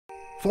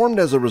Formed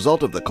as a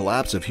result of the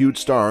collapse of huge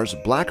stars,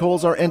 black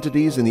holes are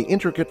entities in the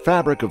intricate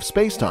fabric of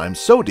space-time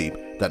so deep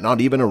that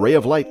not even a ray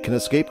of light can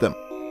escape them.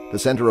 The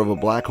center of a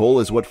black hole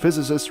is what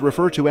physicists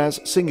refer to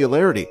as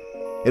singularity.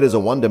 It is a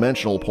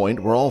one-dimensional point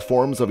where all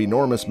forms of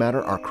enormous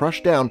matter are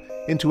crushed down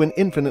into an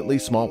infinitely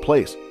small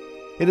place.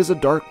 It is a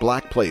dark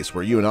black place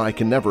where you and I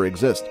can never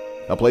exist,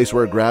 a place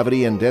where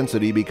gravity and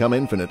density become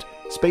infinite,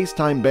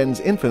 space-time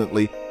bends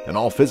infinitely, and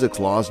all physics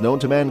laws known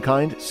to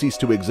mankind cease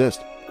to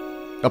exist.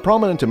 A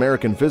prominent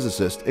American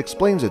physicist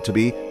explains it to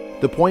be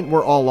the point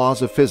where all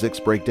laws of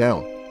physics break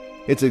down.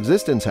 Its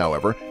existence,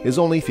 however, is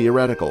only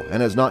theoretical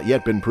and has not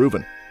yet been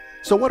proven.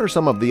 So what are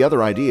some of the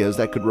other ideas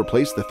that could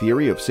replace the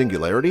theory of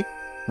singularity?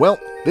 Well,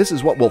 this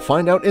is what we'll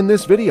find out in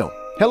this video.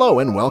 Hello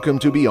and welcome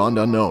to Beyond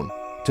Unknown.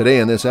 Today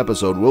in this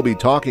episode, we'll be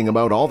talking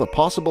about all the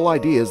possible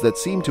ideas that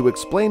seem to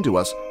explain to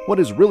us what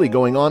is really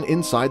going on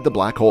inside the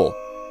black hole.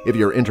 If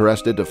you're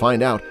interested to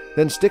find out,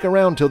 then stick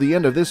around till the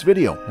end of this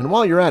video, and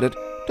while you're at it,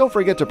 don't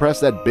forget to press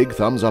that big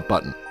thumbs up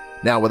button.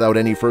 Now, without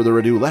any further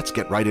ado, let's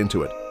get right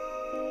into it.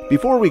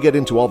 Before we get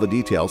into all the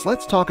details,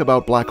 let's talk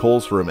about black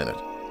holes for a minute.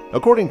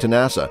 According to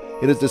NASA,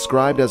 it is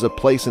described as a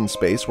place in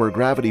space where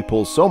gravity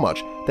pulls so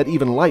much that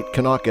even light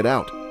cannot get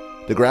out.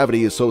 The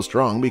gravity is so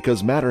strong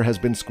because matter has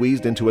been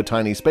squeezed into a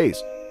tiny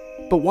space.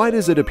 But why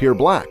does it appear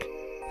black?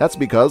 That's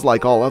because,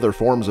 like all other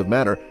forms of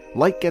matter,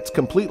 light gets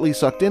completely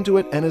sucked into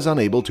it and is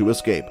unable to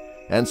escape,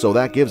 and so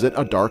that gives it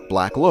a dark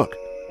black look.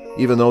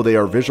 Even though they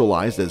are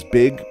visualized as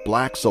big,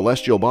 black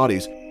celestial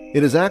bodies,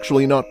 it is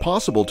actually not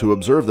possible to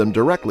observe them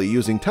directly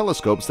using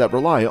telescopes that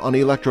rely on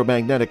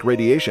electromagnetic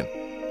radiation.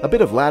 A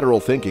bit of lateral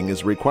thinking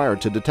is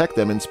required to detect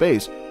them in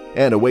space,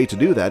 and a way to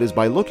do that is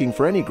by looking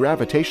for any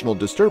gravitational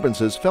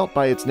disturbances felt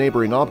by its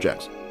neighboring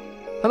objects.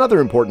 Another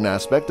important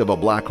aspect of a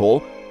black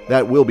hole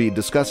that we'll be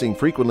discussing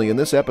frequently in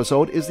this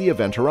episode is the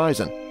event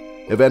horizon.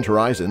 Event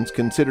horizons,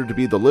 considered to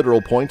be the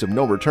literal point of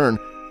no return,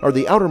 are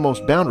the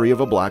outermost boundary of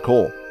a black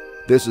hole.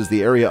 This is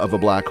the area of a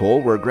black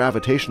hole where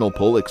gravitational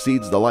pull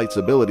exceeds the light's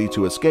ability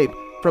to escape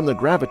from the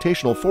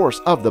gravitational force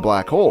of the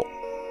black hole.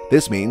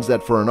 This means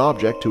that for an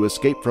object to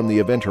escape from the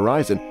event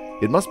horizon,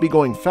 it must be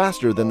going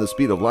faster than the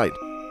speed of light.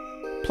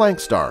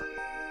 Planck star.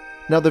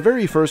 Now, the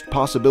very first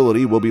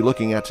possibility we'll be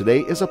looking at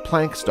today is a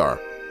Planck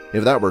star.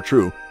 If that were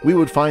true, we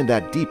would find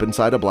that deep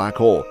inside a black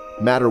hole,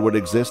 matter would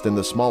exist in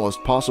the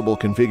smallest possible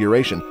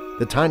configuration,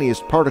 the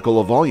tiniest particle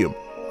of volume.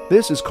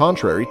 This is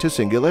contrary to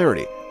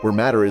singularity, where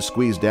matter is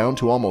squeezed down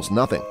to almost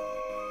nothing.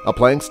 A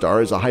Planck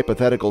star is a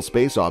hypothetical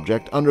space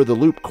object under the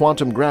loop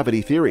quantum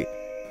gravity theory.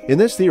 In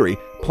this theory,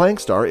 Planck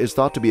star is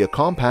thought to be a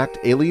compact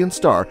alien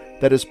star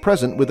that is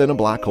present within a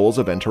black hole's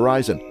event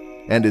horizon,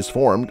 and is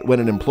formed when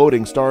an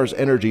imploding star's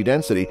energy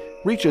density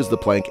reaches the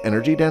Planck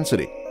energy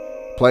density.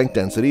 Planck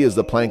density is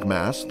the Planck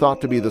mass, thought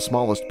to be the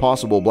smallest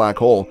possible black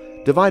hole,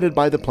 divided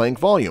by the Planck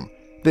volume.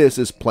 This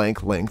is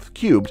Planck length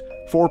cubed,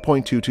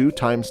 4.22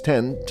 times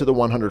 10 to the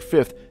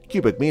 105th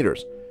cubic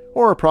meters,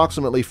 or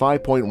approximately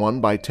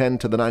 5.1 by 10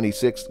 to the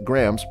 96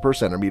 grams per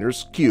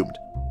centimeters cubed.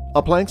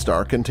 A Planck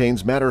star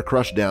contains matter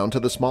crushed down to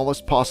the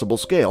smallest possible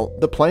scale,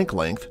 the Planck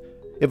length.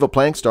 If a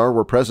Planck star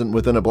were present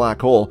within a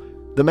black hole,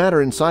 the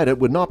matter inside it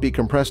would not be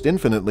compressed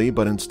infinitely,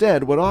 but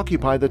instead would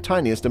occupy the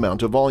tiniest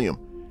amount of volume.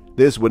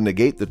 This would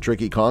negate the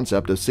tricky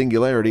concept of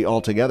singularity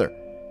altogether.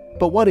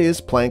 But what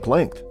is Planck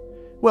length?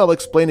 Well,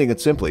 explaining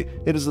it simply,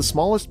 it is the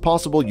smallest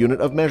possible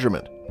unit of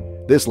measurement.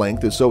 This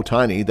length is so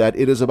tiny that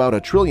it is about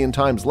 1 trillion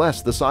times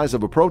less the size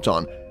of a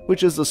proton,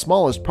 which is the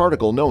smallest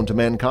particle known to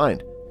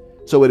mankind.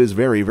 So it is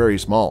very, very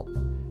small.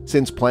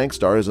 Since Planck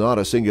star is not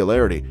a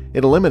singularity,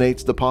 it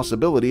eliminates the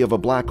possibility of a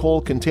black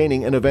hole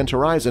containing an event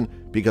horizon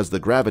because the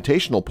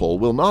gravitational pull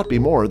will not be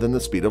more than the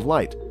speed of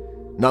light.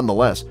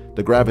 Nonetheless,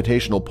 the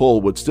gravitational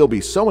pull would still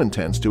be so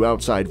intense to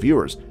outside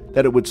viewers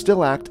that it would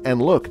still act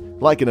and look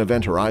like an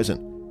event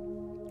horizon.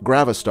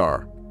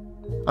 Gravistar.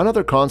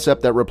 Another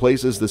concept that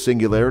replaces the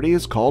singularity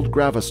is called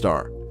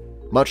gravistar.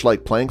 Much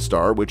like Planck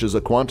star, which is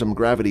a quantum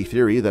gravity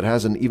theory that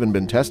hasn't even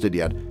been tested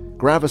yet,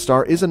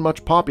 gravistar isn't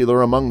much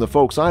popular among the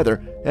folks either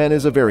and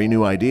is a very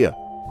new idea.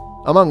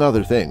 Among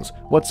other things,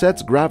 what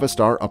sets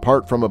gravistar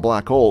apart from a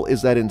black hole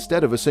is that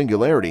instead of a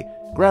singularity,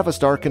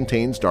 gravistar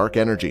contains dark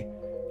energy.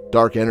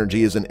 Dark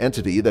energy is an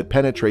entity that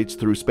penetrates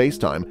through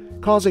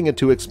spacetime, causing it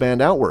to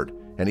expand outward,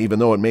 and even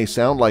though it may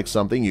sound like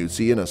something you'd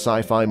see in a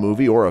sci-fi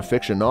movie or a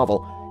fiction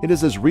novel, it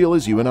is as real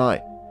as you and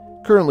I.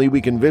 Currently,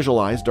 we can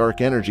visualize dark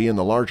energy in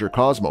the larger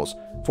cosmos,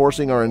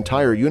 forcing our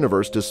entire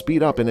universe to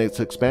speed up in its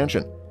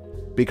expansion.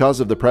 Because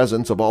of the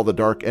presence of all the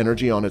dark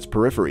energy on its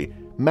periphery,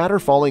 matter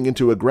falling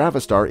into a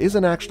gravistar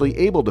isn't actually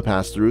able to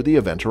pass through the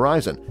event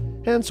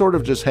horizon, and sort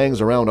of just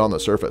hangs around on the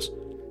surface.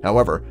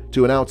 However,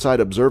 to an outside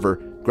observer,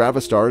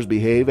 gravistars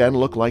behave and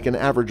look like an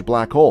average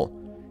black hole.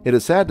 It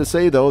is sad to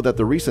say, though, that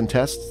the recent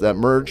tests that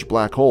merge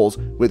black holes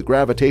with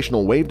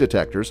gravitational wave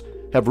detectors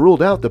have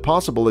ruled out the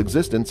possible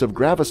existence of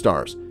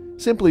gravistars,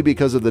 simply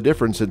because of the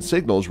difference in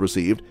signals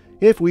received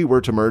if we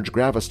were to merge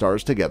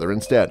gravistars together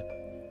instead.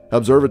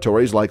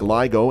 Observatories like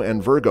LIGO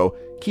and Virgo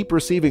keep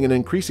receiving an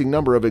increasing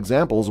number of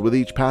examples with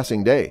each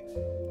passing day.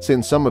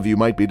 Since some of you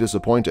might be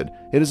disappointed,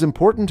 it is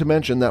important to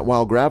mention that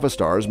while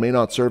gravastars may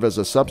not serve as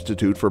a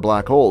substitute for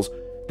black holes,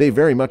 they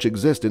very much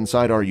exist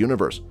inside our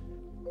universe.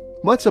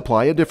 Let's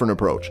apply a different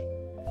approach.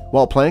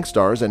 While Planck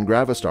stars and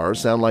gravastars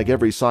sound like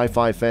every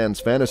sci-fi fan's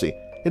fantasy,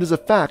 it is a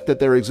fact that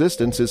their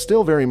existence is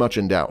still very much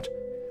in doubt.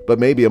 But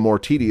maybe a more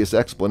tedious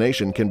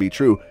explanation can be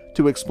true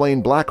to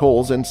explain black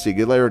holes and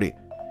singularity,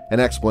 an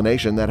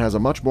explanation that has a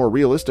much more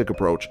realistic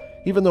approach,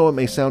 even though it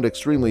may sound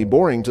extremely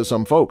boring to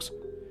some folks.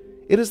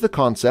 It is the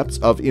concepts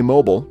of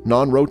immobile,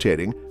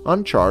 non-rotating,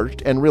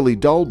 uncharged, and really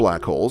dull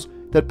black holes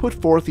that put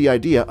forth the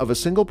idea of a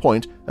single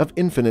point of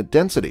infinite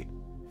density.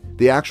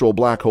 The actual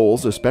black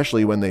holes,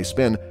 especially when they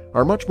spin,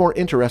 are much more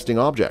interesting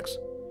objects.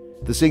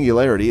 The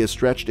singularity is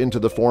stretched into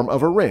the form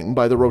of a ring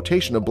by the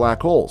rotation of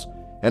black holes,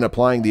 and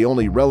applying the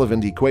only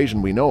relevant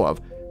equation we know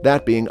of,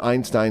 that being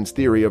Einstein's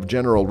theory of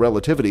general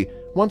relativity,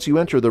 once you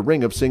enter the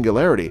ring of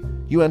singularity,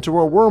 you enter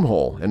a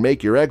wormhole and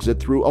make your exit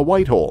through a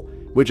white hole,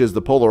 which is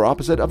the polar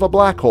opposite of a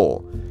black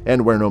hole,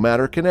 and where no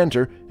matter can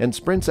enter and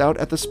sprints out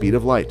at the speed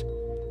of light.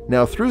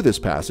 Now through this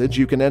passage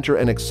you can enter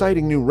an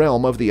exciting new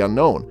realm of the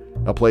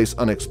unknown, a place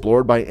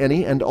unexplored by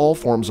any and all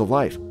forms of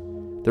life.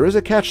 There is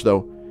a catch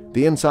though.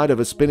 The inside of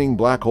a spinning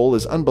black hole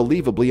is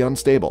unbelievably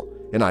unstable,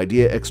 an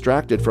idea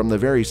extracted from the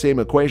very same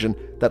equation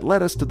that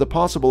led us to the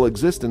possible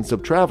existence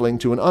of traveling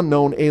to an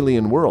unknown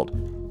alien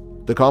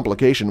world. The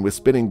complication with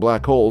spinning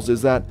black holes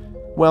is that,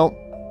 well,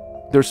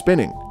 they're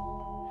spinning.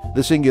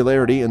 The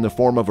singularity in the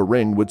form of a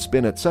ring would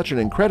spin at such an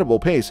incredible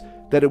pace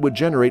that it would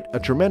generate a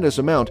tremendous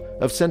amount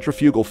of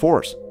centrifugal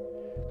force.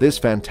 This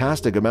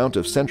fantastic amount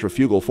of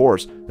centrifugal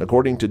force,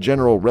 according to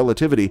general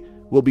relativity,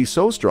 will be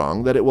so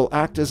strong that it will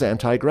act as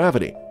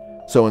anti-gravity.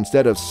 So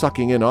instead of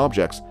sucking in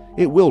objects,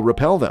 it will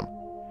repel them.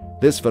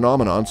 This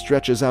phenomenon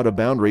stretches out a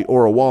boundary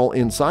or a wall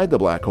inside the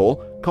black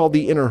hole called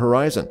the inner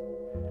horizon.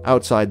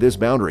 Outside this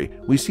boundary,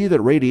 we see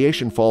that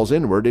radiation falls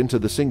inward into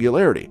the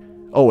singularity,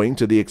 owing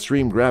to the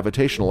extreme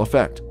gravitational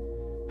effect.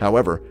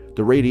 However,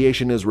 the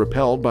radiation is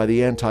repelled by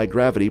the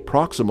anti-gravity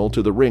proximal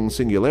to the ring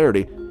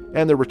singularity,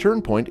 and the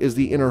return point is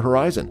the inner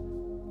horizon.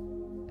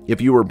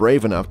 If you were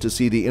brave enough to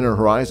see the inner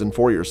horizon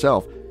for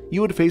yourself,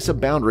 you would face a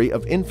boundary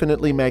of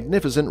infinitely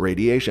magnificent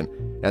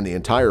radiation, and the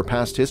entire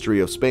past history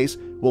of space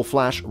will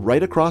flash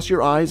right across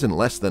your eyes in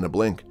less than a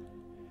blink.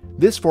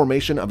 This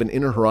formation of an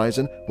inner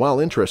horizon, while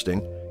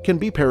interesting, can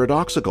be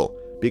paradoxical,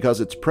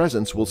 because its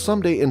presence will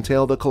someday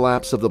entail the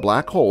collapse of the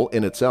black hole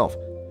in itself.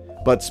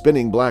 But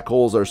spinning black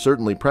holes are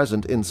certainly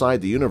present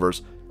inside the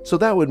universe, so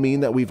that would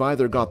mean that we've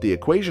either got the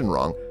equation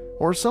wrong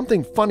or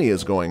something funny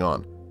is going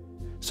on.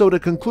 So to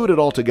conclude it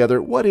all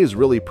together, what is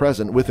really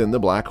present within the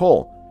black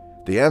hole?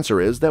 The answer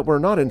is that we're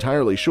not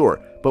entirely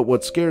sure, but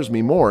what scares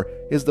me more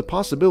is the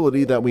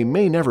possibility that we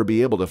may never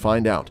be able to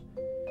find out.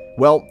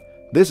 Well,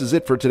 this is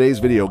it for today's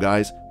video,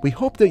 guys. We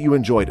hope that you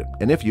enjoyed it,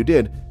 and if you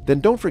did,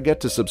 then don't forget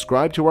to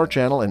subscribe to our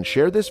channel and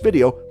share this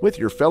video with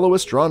your fellow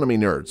astronomy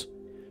nerds.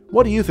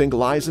 What do you think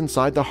lies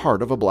inside the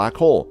heart of a black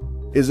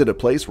hole? Is it a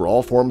place where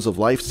all forms of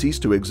life cease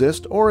to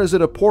exist, or is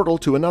it a portal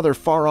to another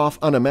far-off,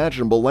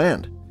 unimaginable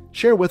land?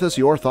 Share with us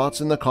your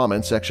thoughts in the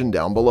comment section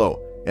down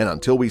below. And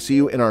until we see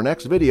you in our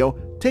next video,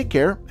 take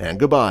care and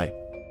goodbye.